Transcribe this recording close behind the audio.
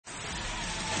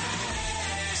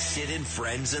Sid and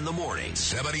Friends in the morning.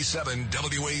 77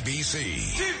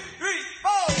 WABC. 2, 3,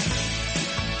 4.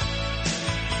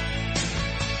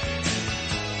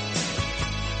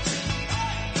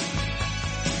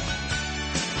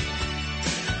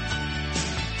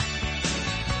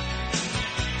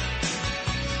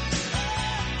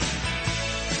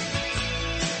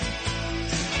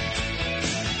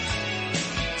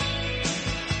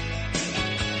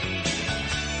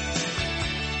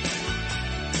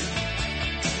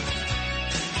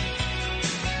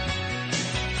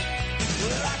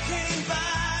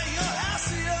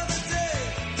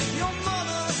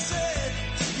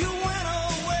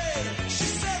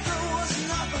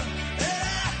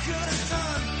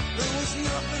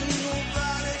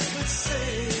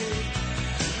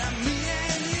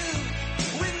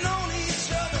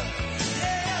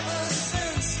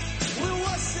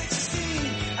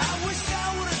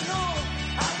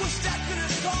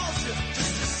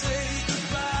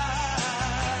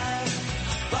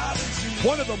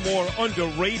 One of the more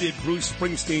underrated Bruce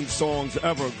Springsteen songs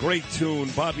ever. Great tune,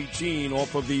 Bobby Jean,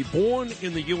 off of the Born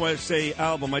in the USA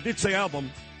album. I did say album.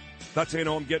 That's how you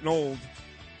know I'm getting old.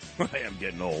 I am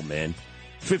getting old, man.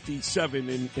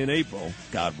 57 in April,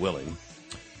 God willing.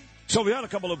 So we had a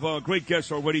couple of great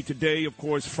guests already today. Of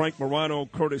course, Frank Morano,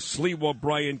 Curtis Sliwa,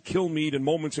 Brian Kilmeade, and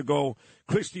moments ago,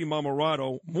 Christy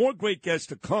Marmorato. More great guests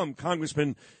to come.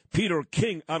 Congressman Peter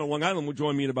King out of Long Island will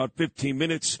join me in about 15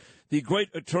 minutes. The great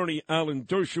attorney Alan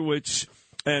Dershowitz,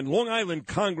 and Long Island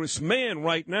Congressman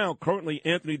right now, currently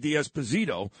Anthony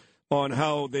D'Esposito, on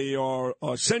how they are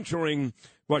censuring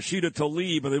Rashida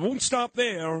Tlaib. But they won't stop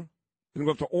there. They're going to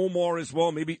go up to Omar as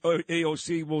well, maybe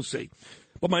AOC, we'll see.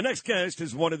 But my next guest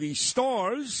is one of the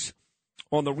stars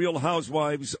on The Real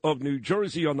Housewives of New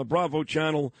Jersey on the Bravo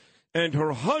channel, and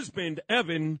her husband,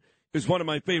 Evan, is one of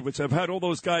my favorites. I've had all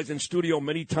those guys in studio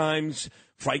many times,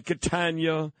 Frank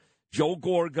Catania, Joe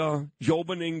Gorga, Joe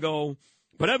Beningo.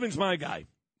 But Evan's my guy,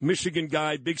 Michigan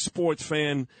guy, big sports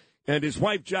fan. And his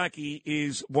wife, Jackie,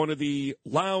 is one of the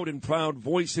loud and proud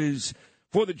voices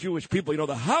for the Jewish people. You know,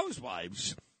 the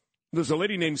Housewives, there's a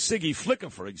lady named Siggy Flicker,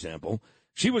 for example.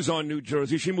 She was on New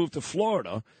Jersey. She moved to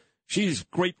Florida. She's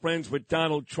great friends with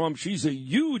Donald Trump. She's a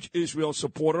huge Israel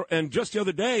supporter. And just the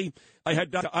other day, I had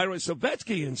Dr. Ira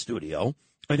Savetsky in studio.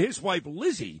 And his wife,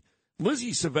 Lizzie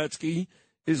Savetsky,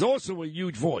 is also a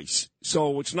huge voice.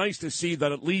 So it's nice to see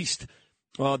that at least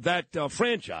that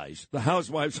franchise, the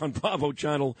Housewives on Bravo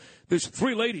channel, there's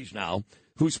 3 ladies now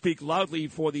who speak loudly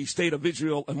for the state of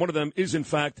Israel. And one of them is, in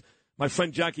fact, my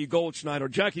friend Jackie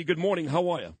Goldschneider. Jackie, good morning. How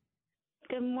are you?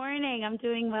 Good morning. I'm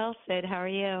doing well, Sid. How are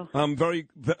you? I'm very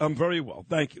well.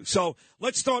 Thank you. So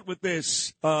let's start with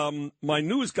this. My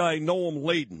news guy, Noam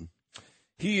Laden,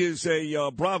 he is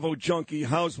a Bravo junkie,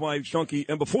 Housewives junkie.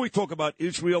 And before we talk about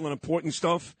Israel and important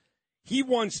stuff, he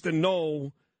wants to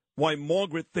know why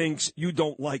Margaret thinks you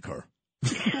don't like her.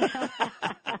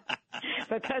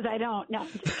 Because I don't. No, I'm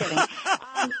just kidding.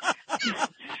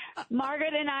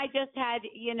 Margaret and I just had,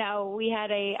 we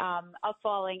had a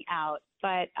falling out.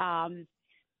 But, well,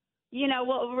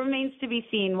 it remains to be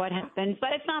seen what happens.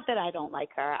 But it's not that I don't like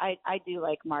her. I do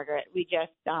like Margaret. We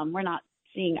just, we're not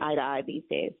seeing eye to eye these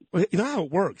days. Well, you know how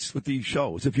it works with these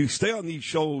shows. If you stay on these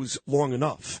shows long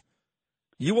enough,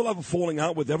 you will have a falling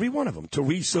out with every one of them.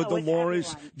 Teresa,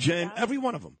 Dolores, Jen, every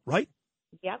one of them, right?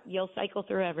 Yep, you'll cycle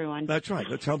through everyone. That's right.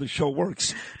 That's how the show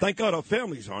works. Thank God our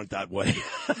families aren't that way.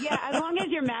 Yeah, as long as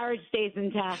your marriage stays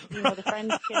intact, the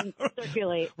friends can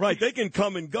circulate. Right, they can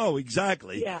come and go,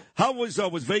 exactly. Yeah. How was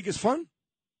Vegas fun?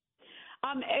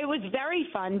 It was very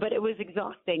fun, but it was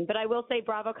exhausting. But I will say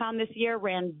BravoCon this year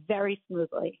ran very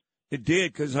smoothly. It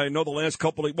did, because I know the last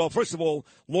couple of, well, first of all,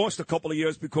 lost a couple of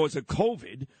years because of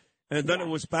COVID, and then it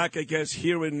was back, I guess,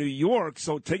 here in New York.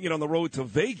 So taking it on the road to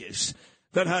Vegas,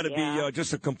 that had to be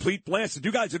just a complete blast.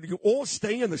 Did you all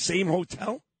stay in the same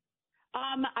hotel?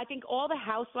 I think all the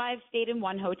Housewives stayed in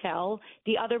one hotel.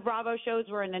 The other Bravo shows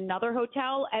were in another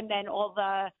hotel, and then all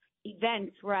the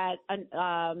events were at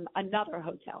another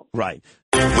hotel. Right.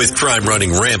 With crime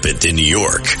running rampant in New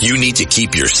York, you need to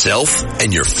keep yourself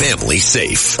and your family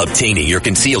safe. Obtaining your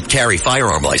concealed carry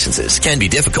firearm licenses can be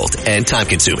difficult and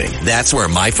time-consuming. That's where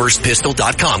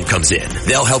MyFirstPistol.com comes in.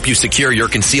 They'll help you secure your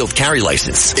concealed carry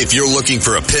license. If you're looking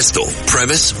for a pistol,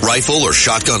 premise, rifle, or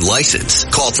shotgun license,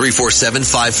 call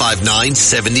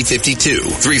 347-559-7052.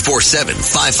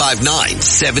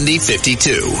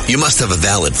 347-559-7052. You must have a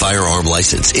valid firearm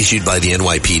license issued by the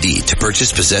NYPD to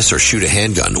purchase, possess, or shoot a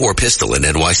handgun or pistol in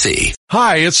NYC.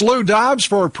 Hi, it's Lou Dobbs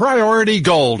for Priority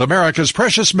Gold, America's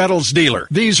precious metals dealer.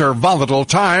 These are volatile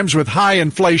times with high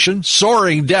inflation,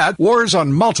 soaring debt, wars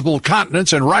on multiple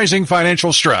continents, and rising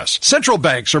financial stress. Central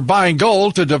banks are buying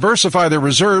gold to diversify their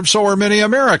reserves, so are many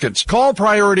Americans. Call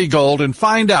Priority Gold and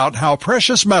find out how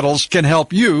precious metals can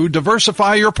help you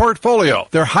diversify your portfolio.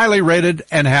 They're highly rated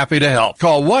and happy to help.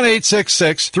 Call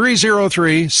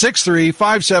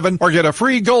 1-866-303-6357 or get a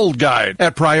free gold guide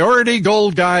at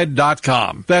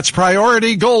PriorityGoldGuide.com. That's PriorityGoldGuide.com.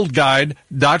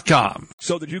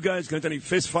 So did you guys get any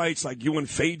fist fights, like you and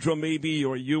Phaedra maybe,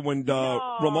 or you and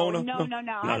Ramona? No.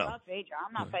 I love Phaedra.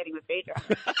 I'm not fighting with Phaedra.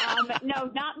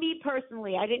 No, not me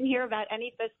personally. I didn't hear about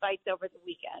any fist fights over the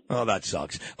weekend. Oh, that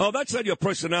sucks. Oh, that's not your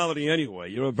personality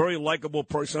anyway. You're a very likable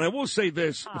person. I will say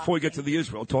this before we get to the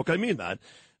Israel talk. I mean that.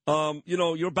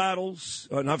 Your battles,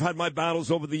 and I've had my battles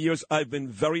over the years. I've been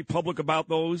very public about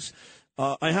those.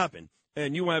 I have been.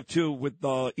 And you have, too, with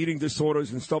eating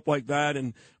disorders and stuff like that.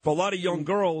 And for a lot of young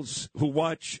girls who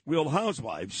watch Real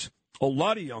Housewives, a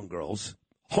lot of young girls,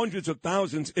 hundreds of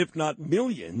thousands, if not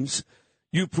millions,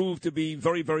 you prove to be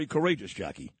very, very courageous,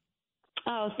 Jackie.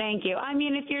 Oh, thank you. I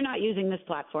mean, if you're not using this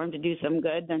platform to do some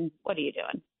good, then what are you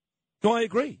doing? No, I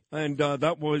agree. And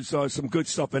that was some good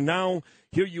stuff. And now,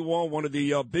 here you are, one of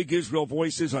the big Israel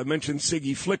voices. I mentioned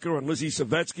Siggy Flicker and Lizzie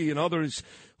Savetsky and others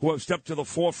who have stepped to the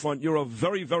forefront. You're a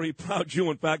very, very proud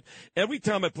Jew. In fact, every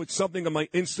time I put something on my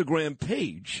Instagram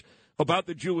page about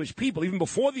the Jewish people, even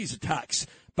before these attacks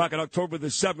back on October the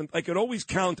 7th, I could always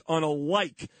count on a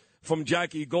like from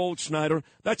Jackie Goldschneider.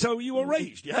 That's how you were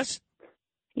raised, yes?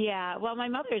 Yeah, well, my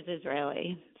mother's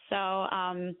Israeli. So,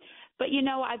 but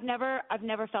I've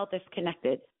never felt this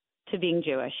connected to being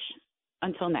Jewish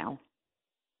until now.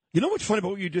 You know what's funny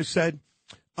about what you just said?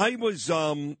 I was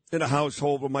in a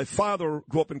household where my father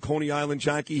grew up in Coney Island,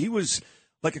 Jackie. He was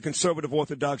like a conservative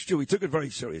Orthodox Jew. He took it very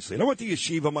seriously. And I went to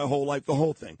yeshiva my whole life, the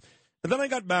whole thing. And then I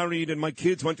got married, and my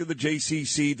kids went to the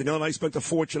JCC. Danielle and I spent a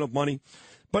fortune of money.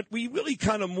 But we really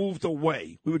kind of moved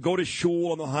away. We would go to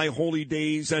shul on the high holy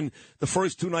days and the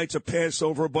first 2 nights of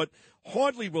Passover, but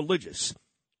hardly religious.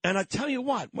 And I tell you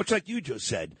what, much like you just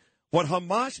said, what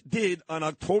Hamas did on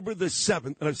October the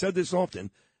 7th, and I've said this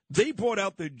often, they brought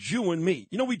out the Jew in me.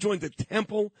 We joined the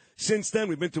temple since then.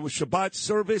 We've been to a Shabbat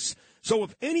service. So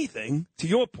if anything, to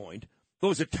your point,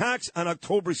 those attacks on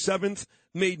October 7th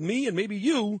made me and maybe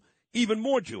you even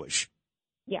more Jewish.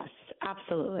 Yes,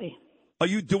 absolutely. Are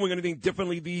you doing anything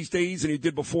differently these days than you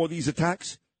did before these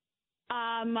attacks?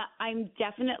 I'm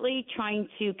definitely trying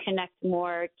to connect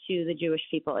more to the Jewish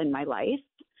people in my life.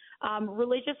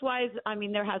 Religious-wise, I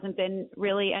mean, there hasn't been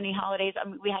really any holidays. I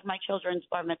mean, we had my children's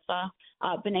bar mitzvah,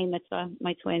 b'nai mitzvah,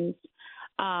 my twins.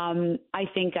 I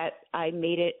think I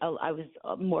made it. I was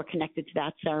more connected to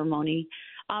that ceremony.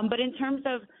 But in terms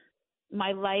of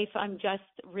my life, I'm just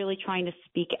really trying to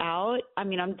speak out. I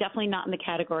mean, I'm definitely not in the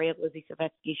category of Lizzie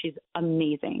Savetsky. She's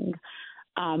amazing.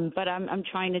 But I'm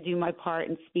trying to do my part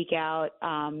and speak out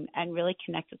and really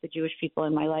connect with the Jewish people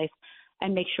in my life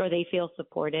and make sure they feel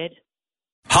supported.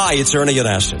 Hi, it's Ernie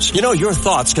Anastas. Your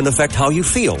thoughts can affect how you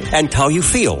feel, and how you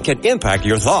feel can impact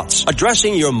your thoughts.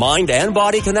 Addressing your mind and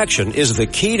body connection is the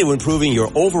key to improving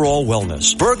your overall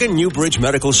wellness. Bergen Newbridge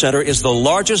Medical Center is the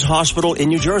largest hospital in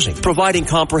New Jersey, providing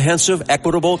comprehensive,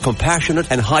 equitable,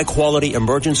 compassionate, and high-quality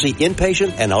emergency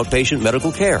inpatient and outpatient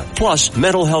medical care, plus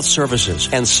mental health services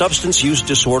and substance use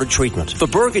disorder treatment. The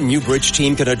Bergen Newbridge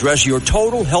team can address your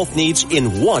total health needs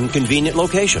in one convenient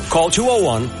location. Call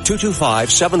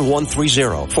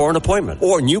 201-225-7130. For an appointment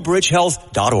or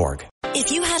newbridgehealth.org. If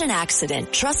you had an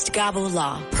accident, trust Gabu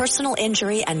Law, personal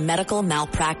injury and medical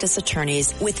malpractice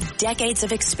attorneys with decades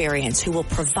of experience who will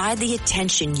provide the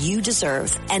attention you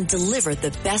deserve and deliver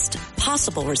the best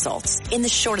possible results in the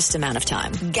shortest amount of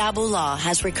time. Gabu Law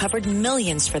has recovered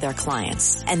millions for their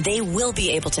clients, and they will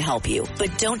be able to help you.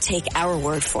 But don't take our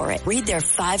word for it. Read their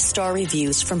 5-star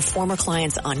reviews from former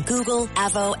clients on Google,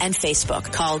 Avo, and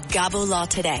Facebook. Call Gabu Law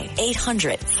today,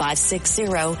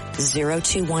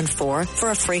 800-560-0214 for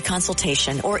a free consultation,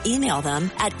 or email them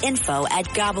at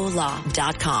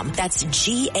info@gabulaw.com. That's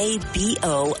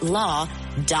GABO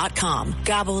law.com.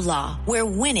 Gabu Law, where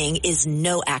winning is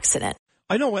no accident.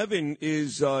 I know Evan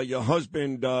is your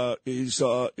husband is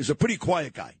a pretty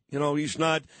quiet guy. He's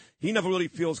not. He never really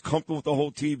feels comfortable with the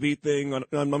whole TV thing.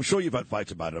 I'm sure you've had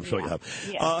fights about it. I'm sure you have.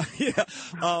 Yeah.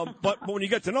 But when you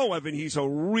get to know Evan, he's a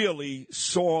really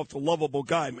soft, lovable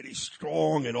guy. I mean, he's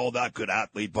strong and all that, good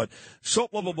athlete, but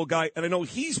soft, lovable guy. And I know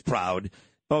he's proud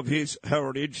of his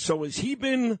heritage. So has he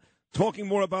been talking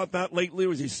more about that lately,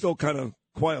 or is he still kind of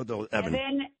quiet, though,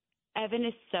 Evan? Evan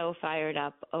is so fired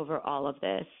up over all of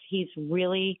this. He's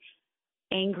really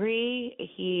angry.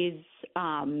 He's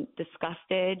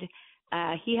disgusted.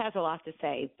 He has a lot to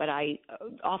say, but I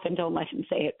often don't let him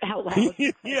say it out loud.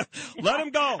 Yeah, let him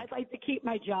go. I'd like to keep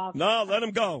my job. No, let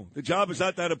him go. The job is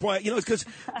not that important. You know, it's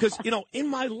because in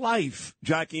my life,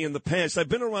 Jackie, in the past, I've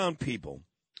been around people,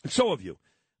 and so have you,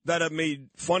 that have made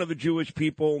fun of the Jewish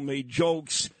people, made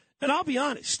jokes, and I'll be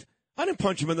honest, I didn't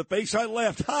punch him in the face. I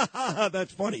laughed. Ha, ha, ha,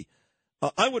 that's funny.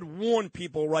 I would warn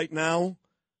people right now,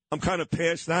 I'm kind of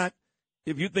past that.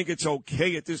 If you think it's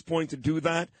okay at this point to do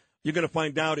that, you're going to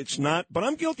find out it's not. But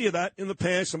I'm guilty of that in the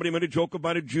past. Somebody made a joke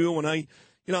about a Jew, and I'm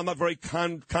not very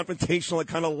confrontational. I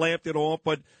kind of laughed it off,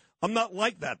 but I'm not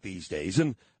like that these days.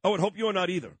 And I would hope you're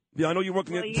not either. Yeah, I know you're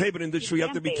working in the entertainment industry. You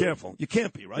have to be careful. You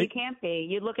can't be, right? You can't be.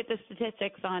 You look at the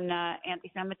statistics on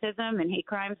anti-Semitism and hate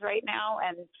crimes right now,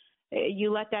 and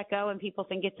you let that go and people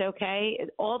think it's okay.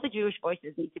 All the Jewish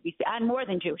voices need to be, and more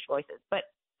than Jewish voices, but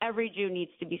every Jew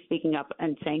needs to be speaking up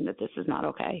and saying that this is not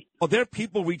okay. Are there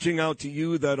people reaching out to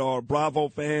you that are Bravo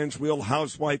fans, Real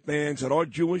Housewife fans, that are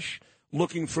Jewish,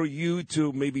 looking for you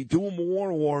to maybe do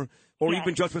more or Yes.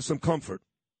 even just for some comfort?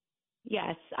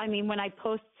 Yes. I mean, when I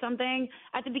post something,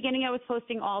 at the beginning I was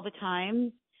posting all the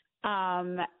time,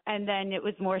 and then it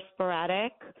was more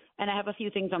sporadic. And I have a few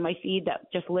things on my feed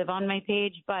that just live on my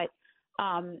page, but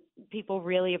people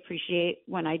really appreciate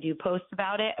when I do post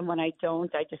about it. And when I don't,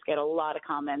 I just get a lot of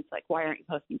comments like, why aren't you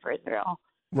posting for Israel?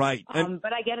 Right.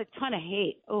 But I get a ton of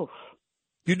hate. Oof.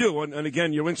 You do. And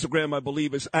again, your Instagram, I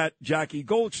believe, is at Jackie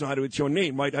Goldschneider. It's your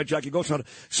name, right? At Jackie Goldschneider.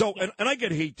 So, Yeah. and I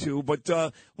get hate too, but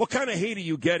what kind of hate are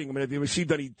you getting? I mean, have you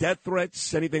received any death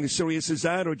threats, anything as serious as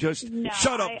that, or just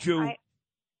shut up, Jew?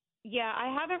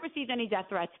 I haven't received any death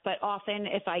threats, but often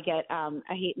if I get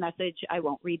a hate message, I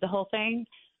won't read the whole thing.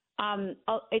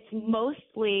 It's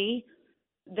mostly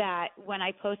that when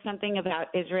I post something about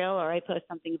Israel or I post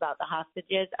something about the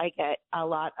hostages, I get a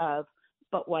lot of,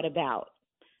 but what about?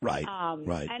 Right,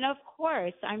 right. And of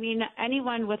course, I mean,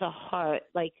 anyone with a heart,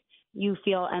 like you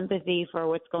feel empathy for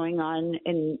what's going on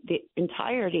in the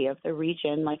entirety of the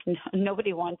region. Like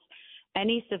nobody wants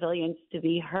any civilians to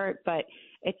be hurt, but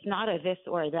it's not a this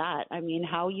or that. I mean,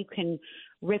 how you can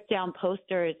rip down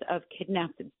posters of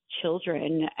kidnapped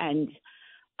children and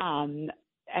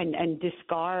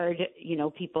discard,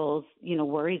 people's,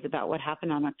 worries about what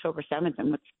happened on October 7th and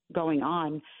what's going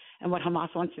on and what Hamas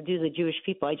wants to do to the Jewish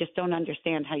people. I just don't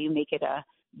understand how you make it a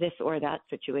this or that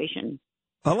situation.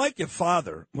 I like your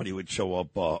father when he would show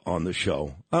up on the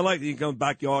show. I like that you come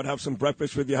backyard, have some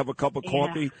breakfast with you, have a cup of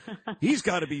coffee. Yeah. He's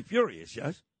got to be furious,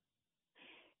 yes?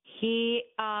 He,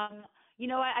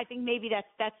 I think maybe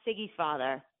that's Siggy's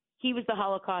father. He was the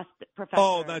Holocaust professor.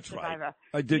 Oh, that's survivor. right.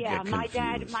 I did yeah, get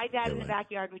confused. my dad in the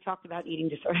backyard, we talked about eating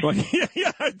disorders. Right.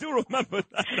 Yeah, I do remember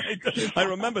that. I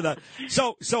remember that.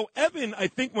 So Evan, I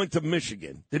think, went to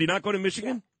Michigan. Did he not go to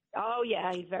Michigan? Oh,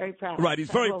 yeah, he's very proud. Right,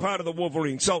 he's very proud of the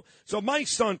Wolverines. So my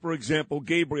son, for example,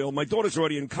 Gabriel, my daughter's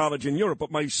already in college in Europe, but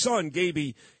my son,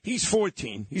 Gaby, he's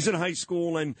 14. He's in high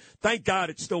school, and thank God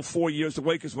it's still 4 years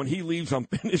away because when he leaves, I'm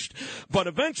finished. But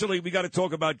eventually, we got to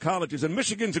talk about colleges, and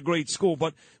Michigan's a great school.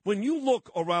 But when you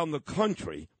look around the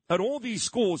country at all these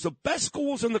schools, the best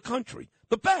schools in the country,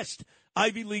 the best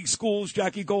Ivy League schools,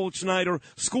 Jackie Goldschneider,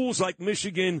 schools like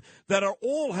Michigan, that are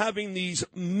all having these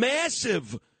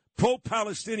massive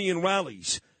pro-Palestinian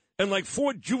rallies, and like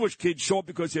 4 Jewish kids show up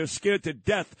because they're scared to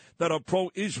death that are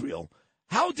pro-Israel.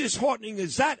 How disheartening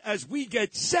is that as we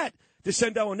get set to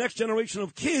send our next generation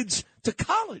of kids to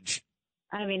college?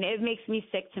 I mean, it makes me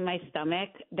sick to my stomach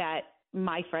that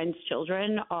my friends'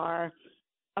 children are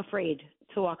afraid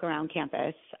to walk around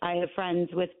campus. I have friends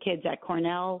with kids at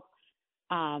Cornell,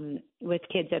 with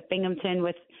kids at Binghamton,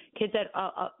 with kids at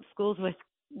schools with,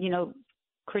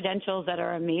 credentials that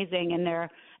are amazing, and they're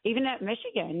even at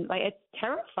Michigan, like it's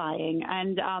terrifying.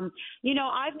 And,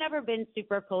 I've never been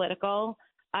super political.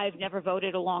 I've never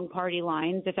voted along party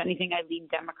lines. If anything, I lean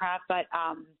Democrat. But,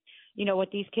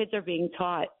 what these kids are being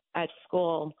taught at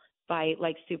school by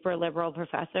like super liberal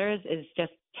professors is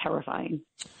just terrifying.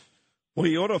 Well,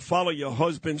 you ought to follow your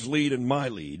husband's lead and my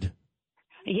lead.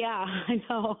 Yeah, I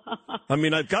know. I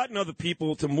mean, I've gotten other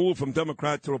people to move from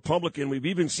Democrat to Republican. We've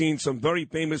even seen some very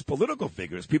famous political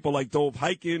figures, people like Dov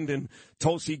Hikind and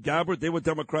Tulsi Gabbard. They were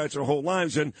Democrats their whole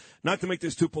lives. And not to make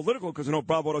this too political, because I know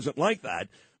Bravo doesn't like that,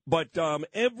 but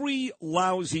every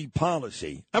lousy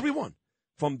policy, everyone,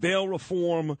 from bail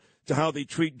reform to how they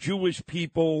treat Jewish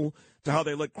people to how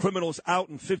they let criminals out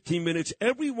in 15 minutes,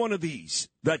 every one of these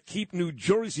that keep New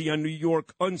Jersey and New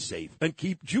York unsafe and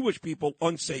keep Jewish people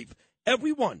unsafe,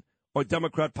 every one are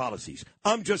Democrat policies.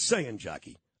 I'm just saying,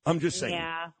 Jackie. I'm just saying.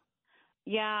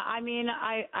 Yeah. I mean,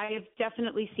 I've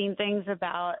definitely seen things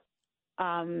about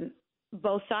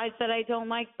both sides that I don't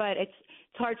like, but it's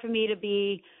hard for me to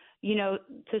be, to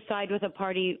side with a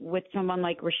party with someone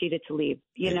like Rashida Tlaib.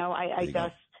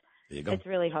 It's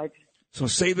really hard. So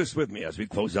say this with me as we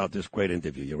close out this great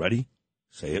interview. You ready?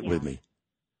 Say it with me.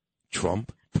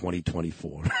 Trump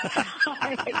 2024.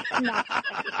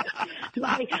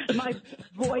 my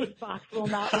voice box will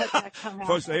not let that come out.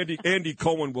 First, Andy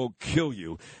Cohen will kill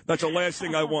you. That's the last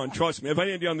thing I want. Trust me. I've had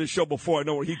Andy on this show before. I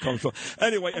know where he comes from.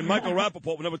 Anyway, and Michael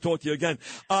Rappaport will never talk to you again.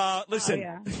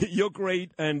 Listen, You're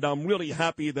great, and I'm really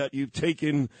happy that you've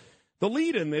taken the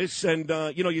lead in this. And,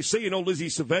 you say you know Lizzie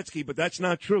Savetsky, but that's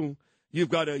not true. You've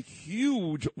got a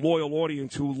huge loyal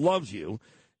audience who loves you,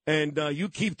 and you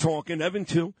keep talking, Evan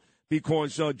too.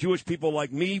 Because Jewish people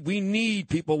like me, we need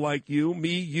people like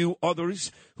you,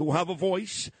 others who have a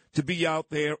voice to be out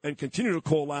there and continue to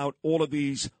call out all of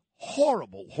these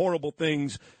horrible, horrible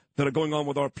things that are going on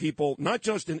with our people, not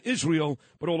just in Israel,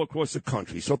 but all across the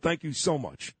country. So thank you so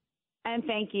much. And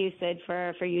thank you, Sid,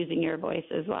 for using your voice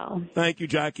as well. Thank you,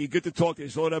 Jackie. Good to talk to you.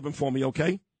 Slow it Evan for me,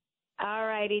 okay? All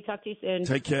righty. Talk to you soon.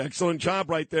 Take care. Excellent job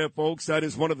right there, folks. That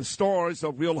is one of the stars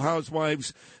of Real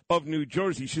Housewives of New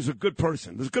Jersey. She's a good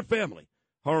person. There's a good family.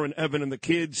 Her and Evan and the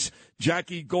kids,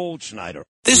 Jackie Goldschneider.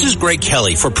 This is Greg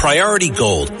Kelly for Priority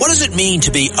Gold. What does it mean to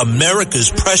be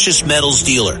America's precious metals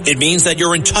dealer? It means that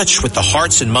you're in touch with the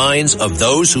hearts and minds of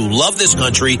those who love this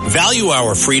country, value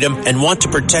our freedom, and want to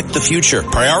protect the future.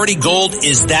 Priority Gold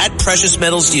is that precious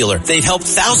metals dealer. They've helped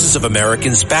thousands of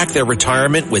Americans back their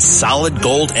retirement with solid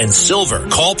gold and silver.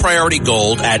 Call Priority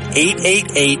Gold at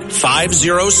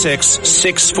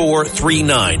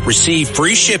 888-506-6439. Receive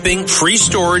free shipping, free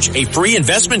storage, a free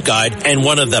investment guide, and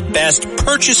one of the best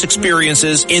purchase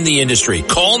experiences in the industry.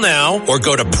 Call now or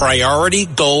go to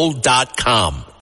PriorityGold.com.